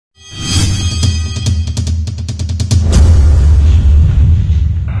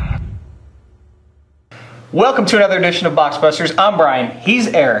Welcome to another edition of Box Busters. I'm Brian. He's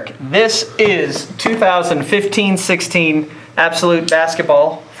Eric. This is 2015-16 Absolute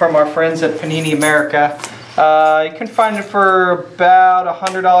Basketball from our friends at Panini America. You can find it for about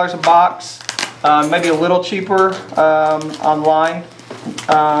 $100 a box, maybe a little cheaper online.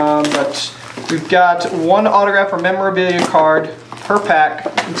 But we've got one autograph or memorabilia card per pack.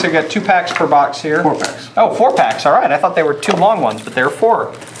 So you got 2 packs per box here. 4 packs. Oh, 4 packs. All right. I thought they were 2 long ones, but they were 4.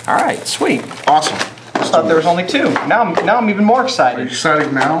 All right. Sweet. Awesome. I thought there was only 2. Now I'm even more excited. Are you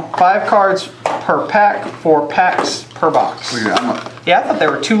excited now? 5 cards per pack, 4 packs per box. Yeah, I thought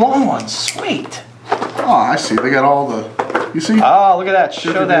there were 2 long ones. Sweet. Oh, I see. They got all the. You see? Oh, look at that.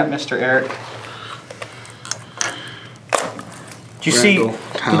 Show that, Mr. Eric. Did you see?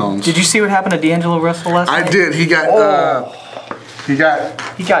 Did you see what happened to D'Angelo Russell last night? I did. He got. He got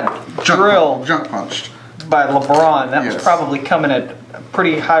drilled. Junk punched by LeBron. That was probably coming at a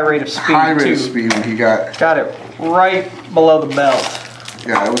pretty high rate of speed. High rate of speed when he got it right below the belt.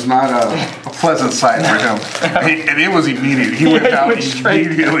 Yeah, it was not a pleasant sight for him. And it was immediate. He went down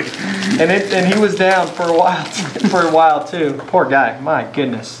immediately. And he was down for a while too. Poor guy. My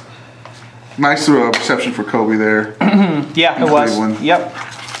goodness. Nice reception for Kobe there. Yeah, it was. Cleveland. Yep.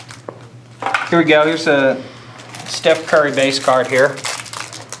 Here we go. Here's a Steph Curry base card here.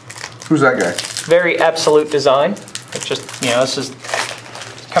 Who's that guy? Very Absolute design. It's just, this is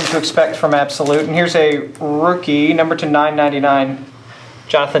come to expect from Absolute. And here's a rookie, number to 999,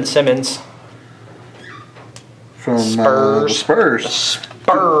 Jonathan Simmons. From Spurs. Spurs.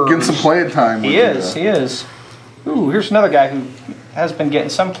 Getting some playing time. He is. Ooh, here's another guy who has been getting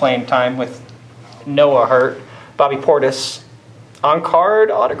some playing time with Noah hurt. Bobby Portis. On-card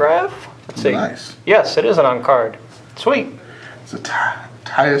autograph? Let's see. Nice. Yes, it is an on-card. Sweet. It's a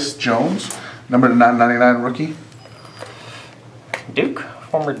Tyus Jones, number to 999 rookie. Duke.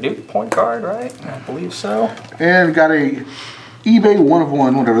 Former Duke point guard, right? I believe so. And got a eBay 1 of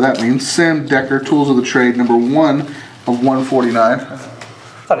 1, whatever that means. Sam Decker, Tools of the Trade, number 1 of 149. I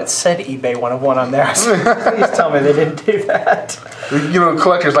thought it said eBay 1 of 1 on there. Please tell me they didn't do that.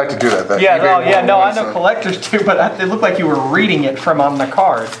 Collectors like to do that. I know collectors do, but it looked like you were reading it from on the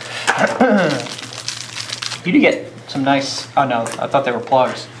card. You did get some nice. Oh no, I thought they were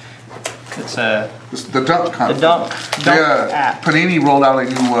plugs. It's the dunk contest. The dunk app. Panini rolled out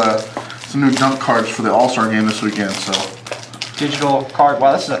some new dunk cards for the All-Star game this weekend. So digital card.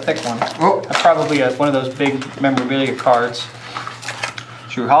 Wow, this is a thick one. Oh, that's probably one of those big memorabilia cards.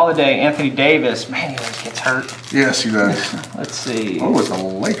 Drew Holiday, Anthony Davis. Man, he always gets hurt. Yes, he does. Let's see. Oh, it's a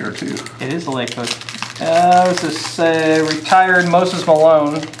Laker too. It is a Laker. This is retired Moses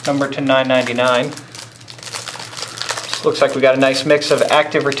Malone, number to 999. Looks like we got a nice mix of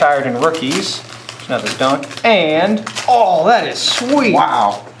active, retired, and rookies. Another dunk. And, oh, that is sweet.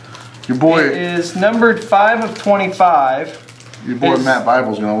 Wow. Your boy. It is numbered 5 of 25. Your boy Matt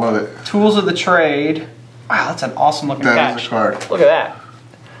Bible's going to love it. Tools of the Trade. Wow, that's an awesome looking patch. That is a card. Look at that.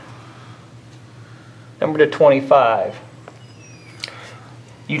 Number to 25.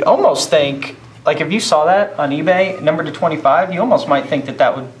 You'd almost think, like if you saw that on eBay, number to 25, you almost might think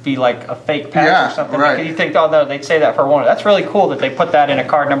that would be like a fake patch or something. Right. Because you think, oh no, they'd say that for one. That's really cool that they put that in a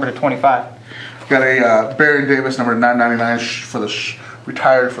card number to 25. Got a Baron Davis number 999 for the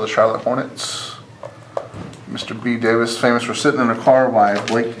retired for the Charlotte Hornets. Mr. B. Davis, famous for sitting in a car while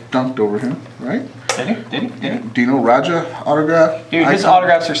Blake dunked over him, right? Did he? Dino Raja autograph. Dude, his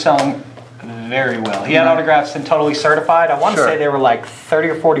autographs are selling very well. He had autographs in Totally Certified. I want to say they were like 30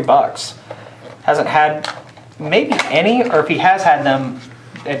 or 40 bucks. Hasn't had maybe any, or if he has had them,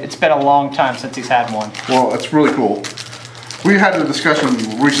 it's been a long time since he's had one. Well, it's really cool. We had a discussion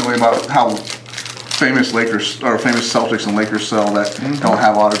recently about how famous Celtics and Lakers sell that don't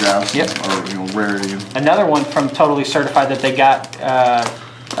have autographs or rarity. Another one from Totally Certified that they got.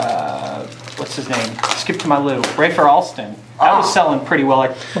 What's his name? Skip to my loo. Rafer Alston. That was selling pretty well,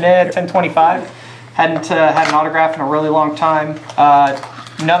 like $10.25. Hadn't had an autograph in a really long time.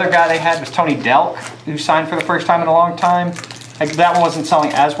 Another guy they had was Tony Delk, who signed for the first time in a long time. That one wasn't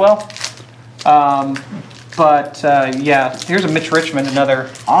selling as well. Yeah, here's a Mitch Richmond,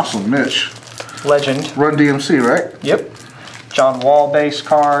 another awesome Mitch legend. Run DMC, right? Yep. John Wall base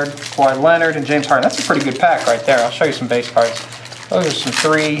card, Kawhi Leonard, and James Harden. That's a pretty good pack right there. I'll show you some base cards. Those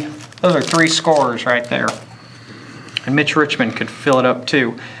are 3 scorers right there. And Mitch Richmond could fill it up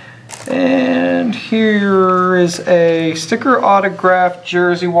too. And here is a sticker autograph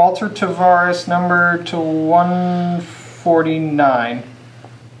jersey, Walter Tavares, number to 149. I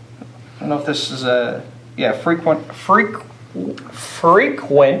don't know if this is a frequent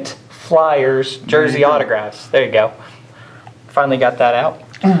Flyers jersey autographs. There you go. Finally got that out.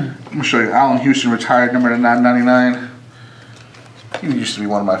 I'm gonna show you Allen Houston retired, number to 999. He used to be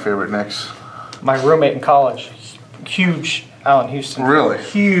one of my favorite Knicks. My roommate in college, huge Allen Houston. Really?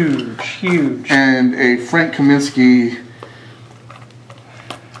 Huge. And a Frank Kaminsky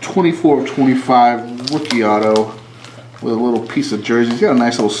 24/25 rookie auto with a little piece of jersey. He's got a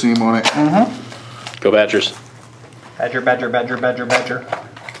nice little seam on it. Go Badgers. Badger.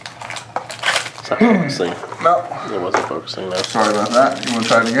 It's not focusing. No. It wasn't focusing, no. Sorry about that. You want to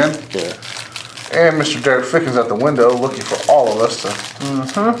try it again? Yeah. And Mr. Derek Ficken's at the window looking for all of us to...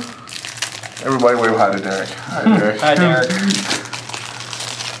 Everybody wave hi to Derek. Hi, Derek. Hi, Derek.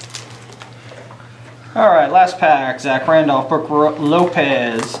 All right, last pack. Zach Randolph, Brooke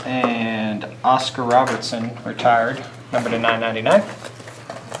Lopez, and Oscar Robertson retired, number to 999.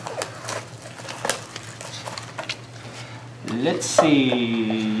 Let's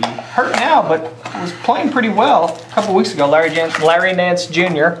see. Hurt now, but was playing pretty well a couple weeks ago. Larry Nance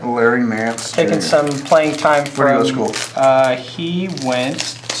Jr. Larry Nance Jr. Taking some playing time from. Where did he go to school? He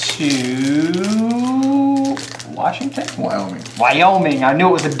went to Washington? Wyoming. I knew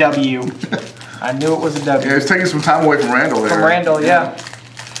it was a W. Yeah, he's taking some time away from Randall there. From Randall, yeah.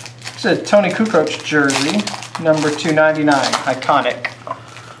 It's a Tony Kukoc jersey, number 299, iconic.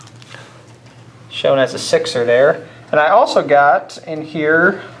 Shown as a Sixer there. And I also got in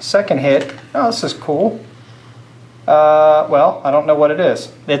here, second hit. Oh, this is cool. Well, I don't know what it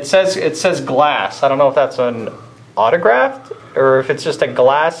is. It says glass. I don't know if that's an autographed or if it's just a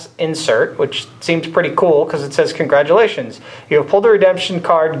glass insert, which seems pretty cool because it says congratulations. You have pulled a redemption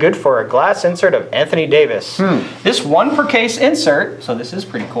card good for a glass insert of Anthony Davis. This 1 per case insert, so this is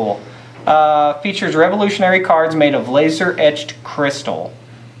pretty cool, features revolutionary cards made of laser etched crystal.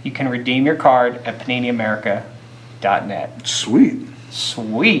 You can redeem your card at PaniniAmerica.net.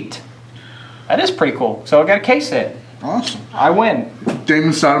 Sweet. That is pretty cool. So I got a case hit. Awesome. I win. Damon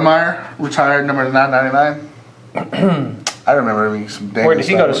Stoudemire, retired, number 999. I remember having some Damon. Where does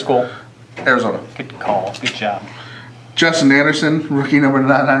he go to school? Arizona. Good call. Good job. Justin Anderson, rookie, number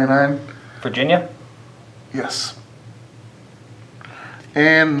 999. Virginia? Yes.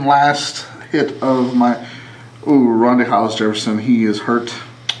 And last hit of my... Rondae Hollis Jefferson. He is hurt.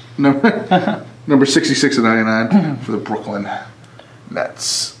 Number 66 of 99 for the Brooklyn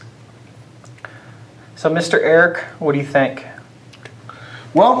Nets. So, Mr. Eric, what do you think?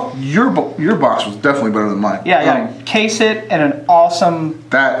 Well, your box was definitely better than mine. Yeah. Case hit and an awesome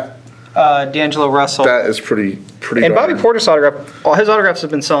D'Angelo Russell. That is pretty. And Bobby Portis autograph. Well, his autographs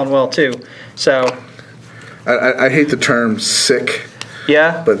have been selling well too. So, I hate the term sick.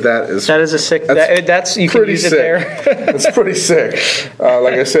 Yeah, but that is a sick. That's you can use it there. It's pretty sick.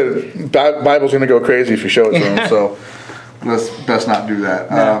 Like I said, Bible's going to go crazy if you show it to him. So let's best not do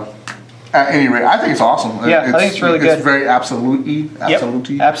that. No. At any rate, I think it's awesome. Yeah, I think it's really good. It's very absolute-y. Yep,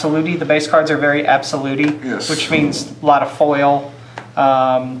 absolute-y. The base cards are very absolute-y, yes. Which means a lot of foil,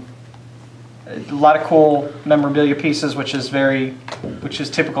 a lot of cool memorabilia pieces, which is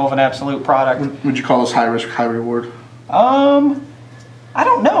typical of an absolute product. Would you call this high risk, high reward? I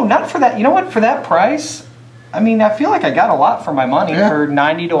don't know. Not for that. You know what? For that price, I mean, I feel like I got a lot for my money for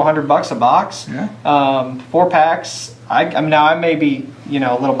 $90 to $100 a box. Yeah. 4 packs. I mean, now I may be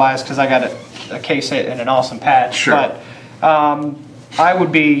a little biased because I got a case hit and an awesome patch. Sure. But I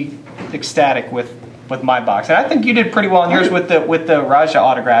would be ecstatic with my box, and I think you did pretty well in yours with the Raja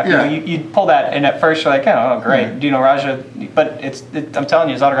autograph. Yeah. You pull that, and at first you're like, oh great, do you know Raja? But I'm telling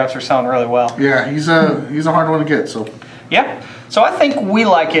you, his autographs are selling really well. Yeah, he's a hard one to get. So. Yeah. So I think we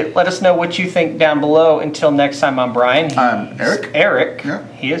like it. Let us know what you think down below. Until next time, I'm Brian. I'm Eric. Eric. Yeah.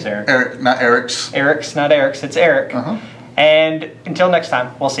 He is Eric. Eric, not Eric's. Eric's, not Eric's. It's Eric. Uh-huh. And until next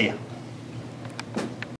time, we'll see you.